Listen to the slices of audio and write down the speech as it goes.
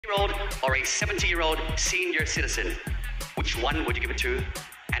60-year-old or a 70-year-old senior citizen? Which one would you give it to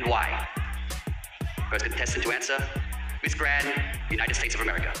and why? First contestant to answer, Miss Grand, United States of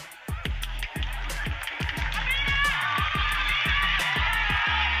America.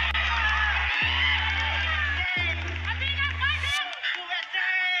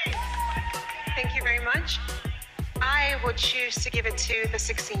 Thank you very much. I would choose to give it to the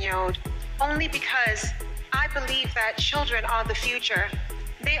 16-year-old only because I believe that children are the future.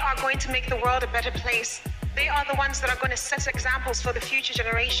 They are going to make the world a better place. They are the ones that are going to set examples for the future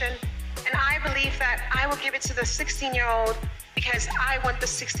generation. And I believe that I will give it to the 16-year-old because I want the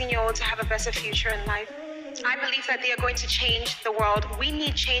 16-year-old to have a better future in life. I believe that they are going to change the world. We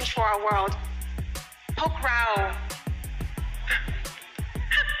need change for our world. Pok Rao.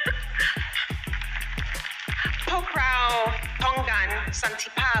 Pok Rao Tongan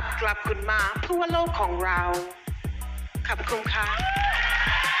Santipab Glab Kunma Puwalo Kong Rao. Kapkum Ka.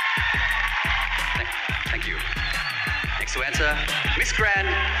 Thank you. Next to answer, Miss Grand,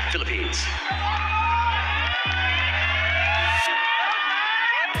 Philippines.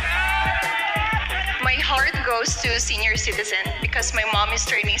 My heart goes to senior citizen because my mom is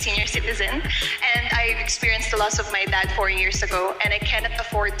turning senior citizen and I experienced the loss of my dad 4 years ago and I cannot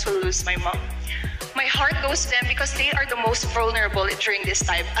afford to lose my mom. My heart goes to them because they are the most vulnerable during this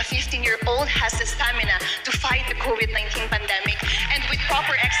time. A 15-year-old has the stamina to fight the COVID-19 pandemic, and with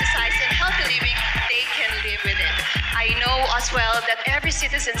proper exercise and healthy living, they can live with it. I know as well that every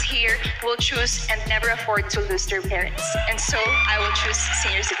citizen here will choose and never afford to lose their parents, and so I will choose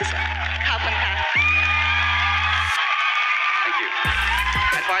senior citizen. Kapun ka. Thank you.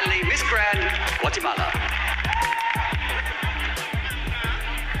 And finally, Miss Grand, Guatemala.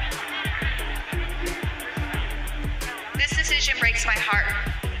 This decision breaks my heart,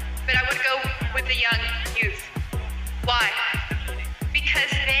 but I would go with the young youth. Why? Because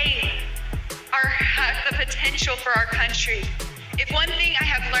they have the potential for our country. If one thing I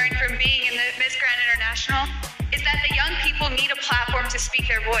have learned from being in the Miss Grand International is that the young people need a platform to speak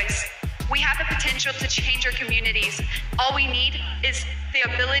their voice. We have the potential to change our communities. All we need is the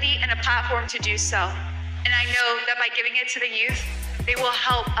ability and a platform to do so. And I know that by giving it to the youth, they will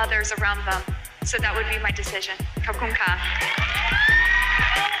help others around them. So that would be my decision. Kapkum ka.